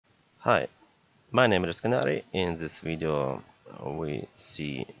Hi, my name is Scanarri. In this video we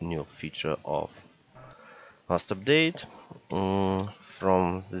see new feature of last update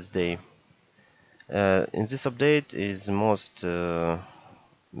from this day. In this update is most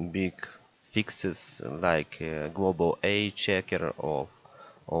big fixes like global A checker or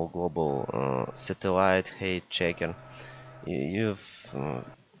global satellite height checker. You've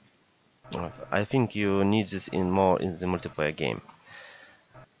I think you need this more in the multiplayer game.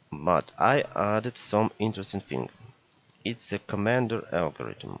 But I added some interesting thing. It's a commander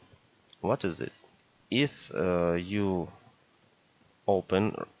algorithm. What is this? If you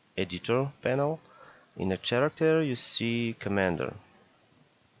open editor panel, in a character you see commander.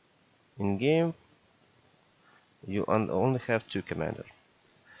 In game you only have two commander.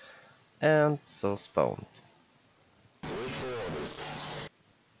 And so spawned.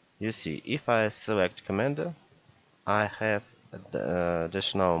 You see, if I select commander, I have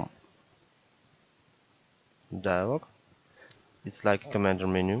additional dialog. It's like a commander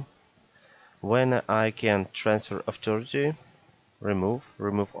menu. When I can transfer authority, remove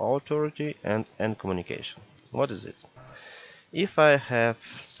all authority, and end communication. What is this? If I have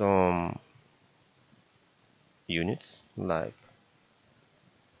some units like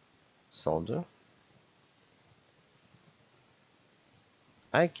soldier,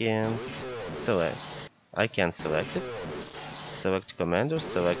 I can select it, select commander,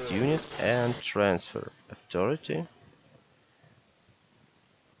 select unit, and transfer authority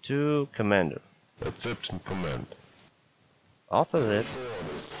to commander. Accepting command. After that,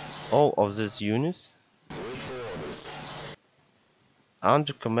 all of these units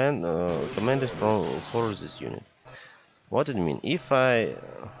under commanded for this unit. What it mean? If I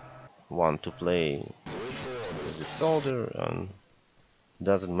want to play the soldier, and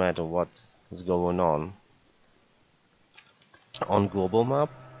doesn't matter what is going on global map,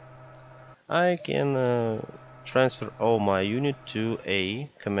 I can transfer all my unit to a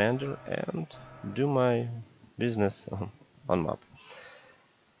commander and do my business on map.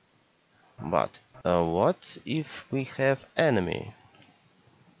 But what if we have enemy?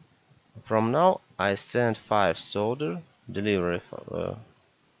 From now I send 5 soldier, deliver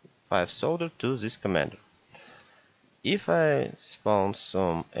 5 soldier to this commander. If I spawn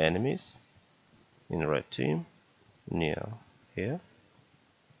some enemies in red team near here,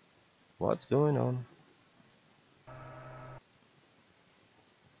 what's going on?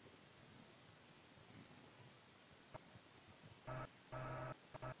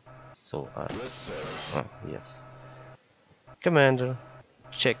 So yes. Commander,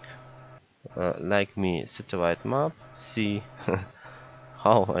 check. Like me, satellite map. See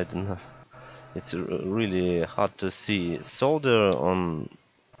how I don't know. It's really hard to see soldier on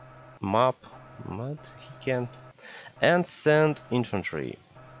map, but he can't. And send infantry.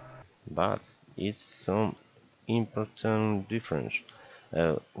 But it's some important difference.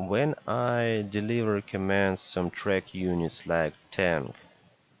 When I deliver commands some track units like tank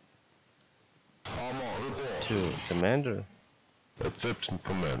to commander, Accepting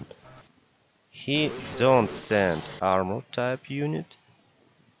command. he don't send armor type unit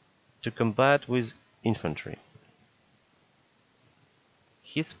to combat with infantry.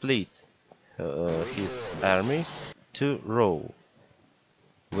 He split his army to row,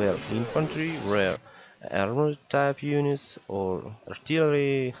 where infantry were armor type units or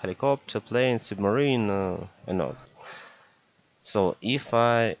artillery, helicopter, plane, submarine, and all. So if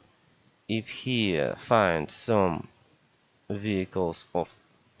he finds some vehicles of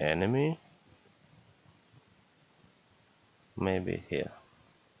enemy, maybe here,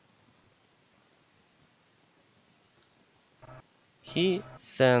 he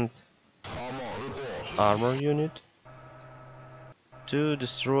sent armor unit to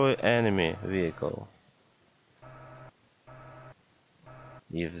destroy enemy vehicle.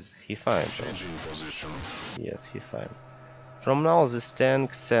 If he finds one. Changing position. Yes, he finds. From now this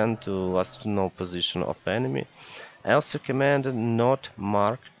tank sent to last known position of enemy, also commanded not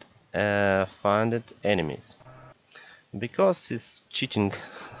marked finded enemies. Because he's cheating,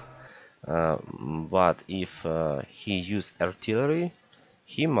 but if he use artillery,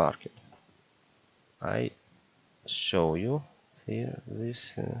 he marked it. I show you here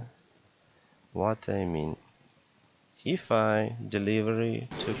this what I mean. If I deliver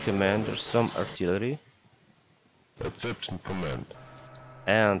to commander some artillery, Accepting command.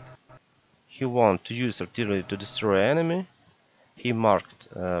 and he want to use artillery to destroy enemy, he marked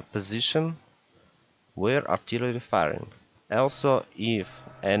position where artillery firing. Also, if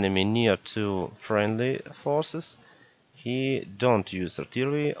enemy near to friendly forces, he don't use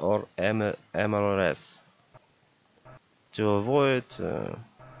artillery or MLRS to avoid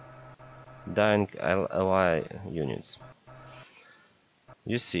dying ally units.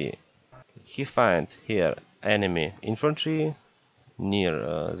 You see, he find here enemy infantry,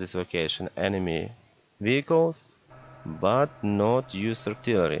 near this location enemy vehicles, but not use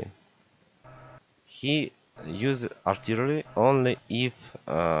artillery. He use artillery only if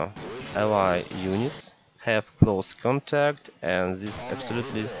ally units have close contact, and this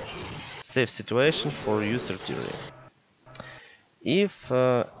absolutely safe situation for use artillery. If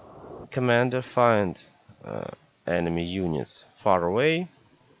commander find enemy units far away,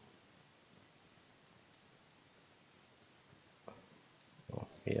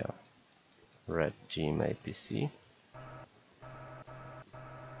 here red team APC,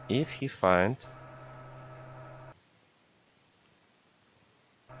 if he find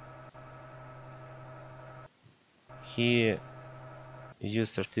he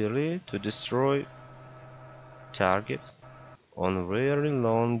use artillery to destroy target on very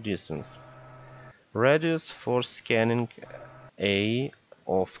long distance. Radius for scanning A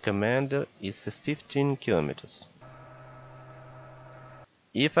of commander is 15 kilometers.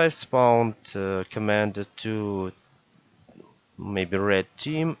 If I spawned commander to maybe red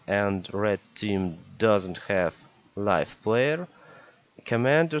team and red team doesn't have live player,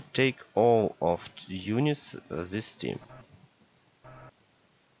 commander take all of units this team.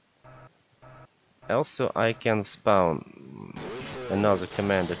 Also I can spawn another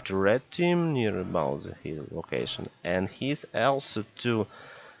commander to red team near about his location, and he's also to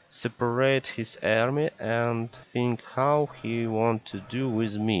separate his army and think how he want to do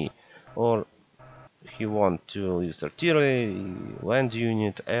with me, or he want to use artillery, land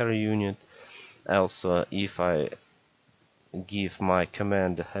unit, air unit. Also if I give my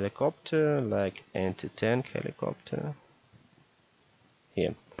commander helicopter like anti-tank helicopter,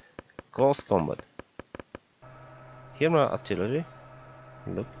 here close combat, here my artillery,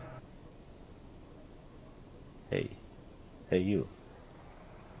 look, hey you.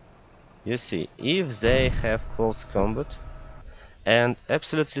 You see, if they have close combat and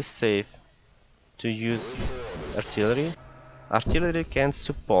absolutely safe to use artillery, artillery can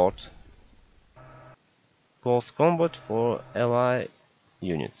support close combat for ally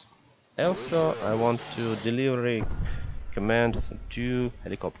units. Also, I want to deliver command for 2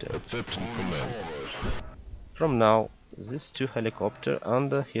 helicopters. Accepting command. From now, these 2 helicopters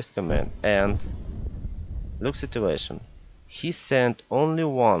under his command, and look situation. He sent only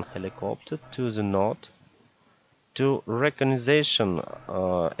 1 helicopter to the north to recognition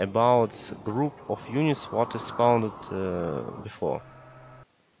about group of units what is spawned before.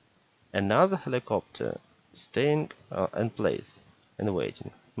 Another helicopter staying in place and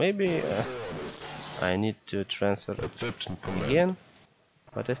waiting. Maybe I need to transfer Accepting command. again,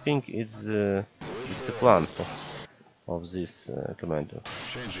 but I think it's a plan of this commander.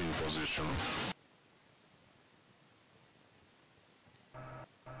 Changing position.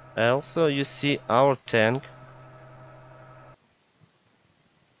 Also, you see our tank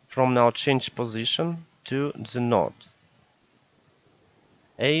from now change position to the north.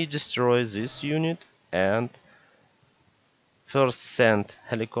 A destroys this unit and first send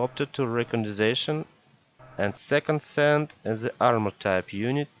helicopter to recognition, and second send the armor type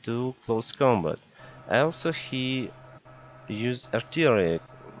unit to close combat. Also he used artillery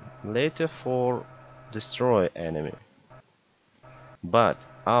later for destroy enemy. But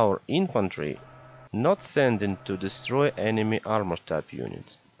our infantry not sending to destroy enemy armor type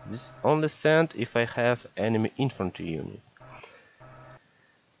unit. This only send if I have enemy infantry unit.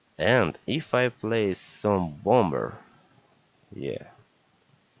 And if I place some bomber, yeah,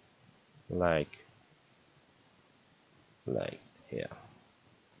 like here,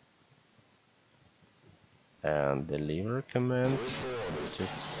 and deliver command to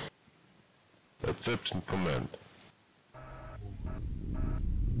Accepting command.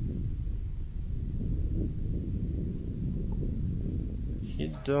 he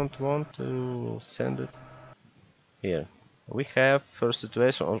don't want to send it here. We have first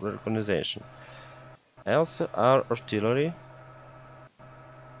situation of recognition. Also our artillery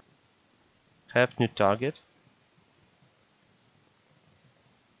have new target,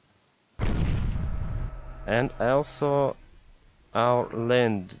 and also our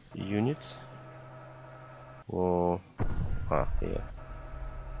land units. Oh, here.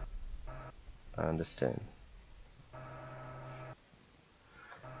 I understand.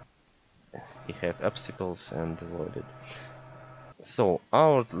 He have obstacles and avoided. So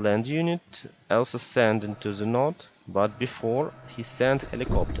our land unit also sent into the north, but before he sent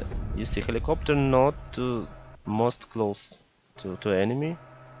helicopter. You see helicopter not to most close to enemy.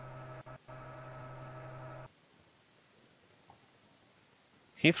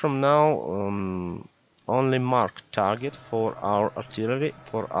 He from now only mark target for our artillery,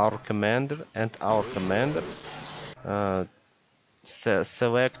 for our commander, and our commander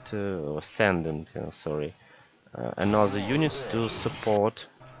select sending sorry another units to support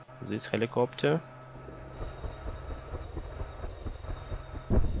this helicopter.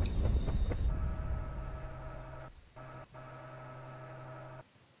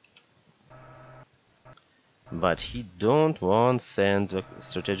 But he don't want send a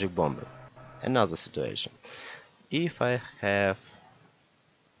strategic bomber. Another situation. If I have,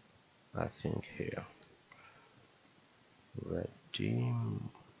 I think here, red team,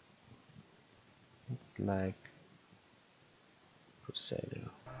 it's like Crusader.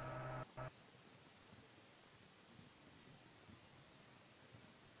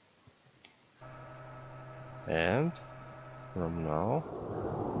 And from now,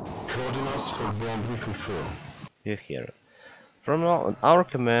 Coordinates for bomb we prefer. you hear it. From now, our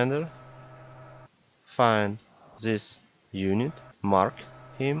commander find this unit, mark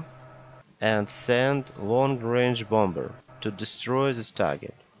him, and send long-range bomber to destroy this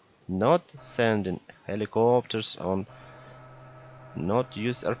target. Not sending helicopters on, not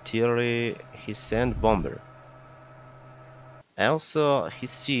use artillery, he send bomber. Also, he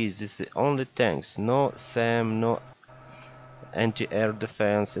sees this only tanks, no SAM, no anti-air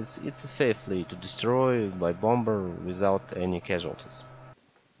defense. It's safely to destroy by bomber without any casualties.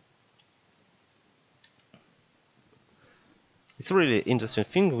 It's really interesting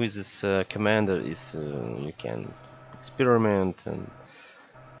thing with this commander is you can experiment, and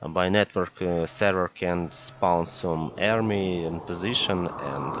by network server can spawn some army in position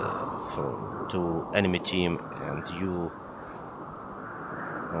and to enemy team, and you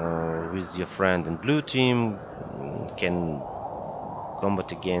with your friend in blue team can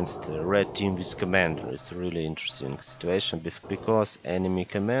combat against red team with commander. It's a really interesting situation because enemy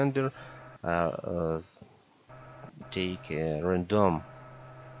commander take a random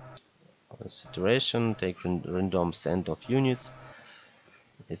situation, take random send of units.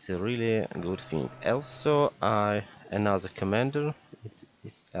 It's a really good thing. Also, another commander.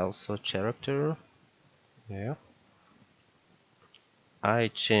 It's also character. Yeah. I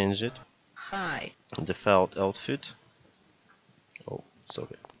change it. Hi. Default outfit. Oh,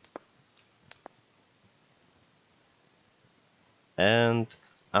 sorry. And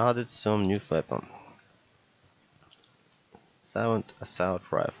added some new weapon. Silent assault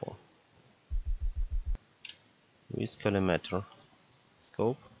rifle with collimator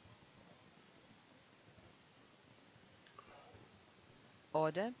scope.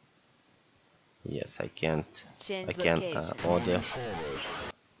 Order. Yes, I can Change order Forward.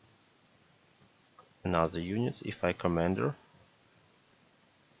 another units if I commander.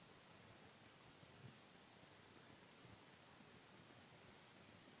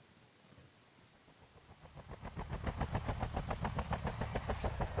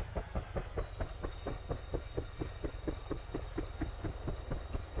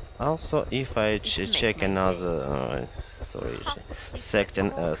 Also, if I check another,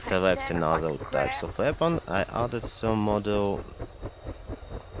 select another types of weapon, I added some model,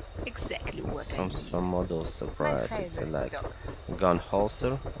 Exactly what I need. some model surprise. It's like gun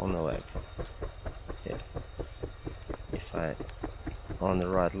holster on the leg. Here, if I on the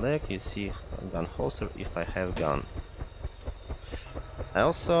right leg, you see gun holster. If I have gun.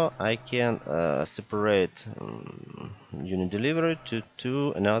 Also, I can separate unit delivery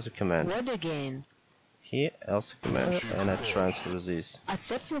to another command. What again? Here, also command, and I transfer this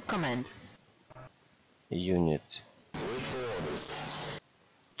Accept your command. unit Wait for orders.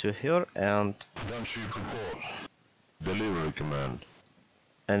 to here Gunship report. Delivery command.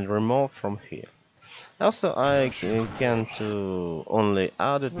 and remove from here. Also, I can to only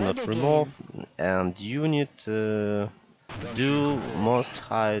add it, not remove, and unit do most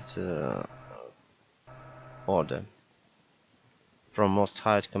height order from most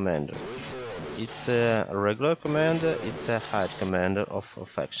height commander. It's a regular commander, it's a height commander of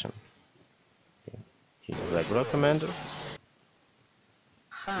faction. Here, regular commander,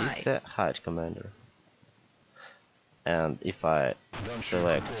 Hi. it's a height commander. And if I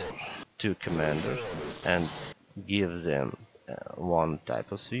select two commanders and give them one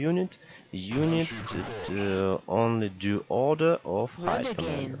type of unit, to only do order of height What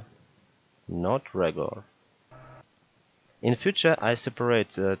commander, again? not regular. In future, I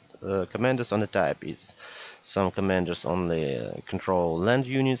separate commanders on the type. Is some commanders only control land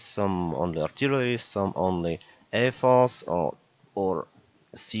units, some only artillery, some only air force or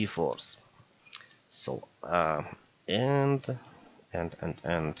sea force. So and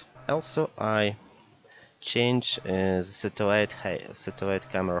also I change the satellite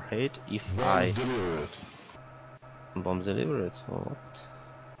camera height if I Bombs delivered. bomb delivered. What?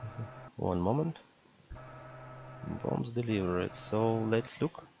 One moment. Bombs delivered. So let's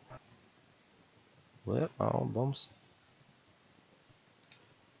look. Where are bombs?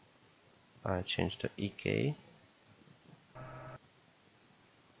 I changed to EK.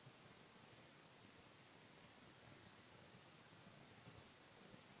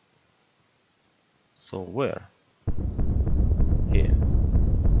 So where? Here.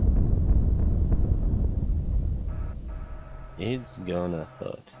 It's gonna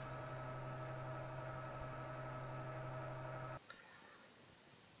hurt.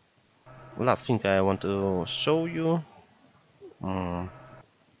 Last thing I want to show you.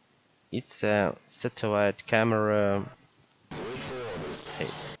 It's a satellite camera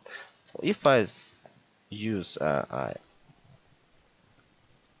height. So if I use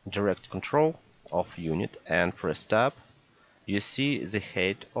direct control of unit and press tab, you see the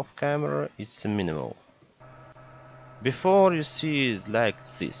height of camera is minimal. Before you see it like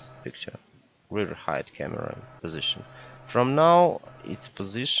this picture, rear height camera position. From now its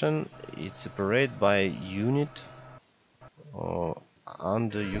position it's separated by unit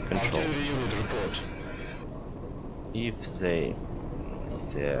under your control. Artillery unit report. If they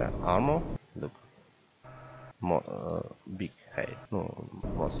is armor, look, more big height, no,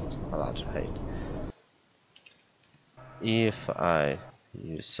 most large height. If I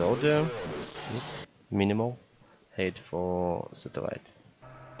use soldier, it's minimal height for satellite.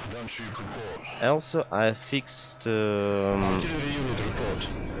 Gunship report. Also, I fixed Artillery unit report.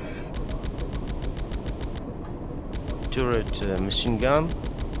 turret machine gun,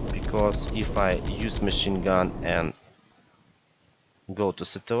 because if I use machine gun and go to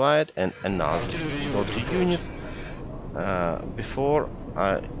satellite and another go to unit, before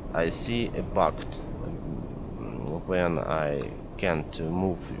I see a bug. When I can't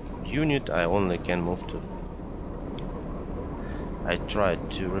move unit, I only can move to. I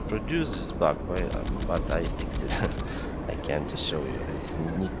tried to reproduce this bug, but I fixed it. I can't show you. It's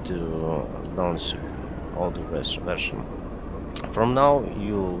need to launch older version. From now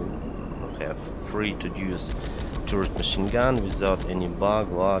you have free to use turret machine gun without any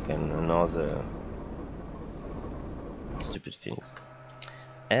bug, lag and another stupid things.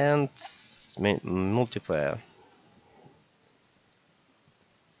 And multiplayer.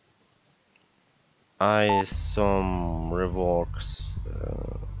 I some reworks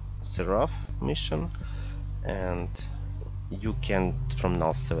Seraph mission, and you can from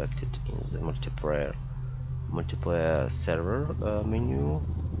now select it in the multiplayer server menu.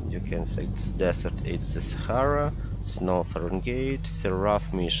 You can select desert, it's the Sahara, snow Fahrenheit,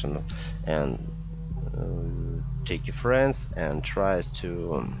 Seraph mission, and take your friends and try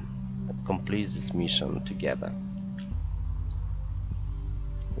to complete this mission together.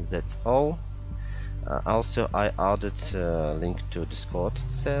 That's all. Also, I added a link to Discord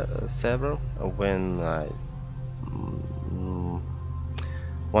server when I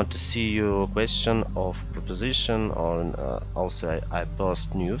want to see your question of proposition, or also I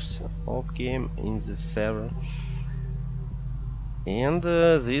post news of game in this server. And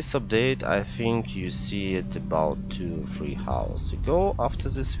this update, I think you see it about 2-3 hours ago after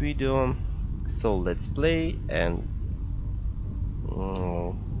this video. So let's play, and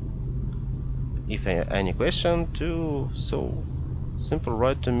if any question to so simple,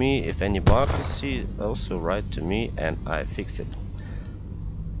 write to me. If any bug you see, also write to me and I fix it.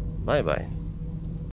 Bye bye.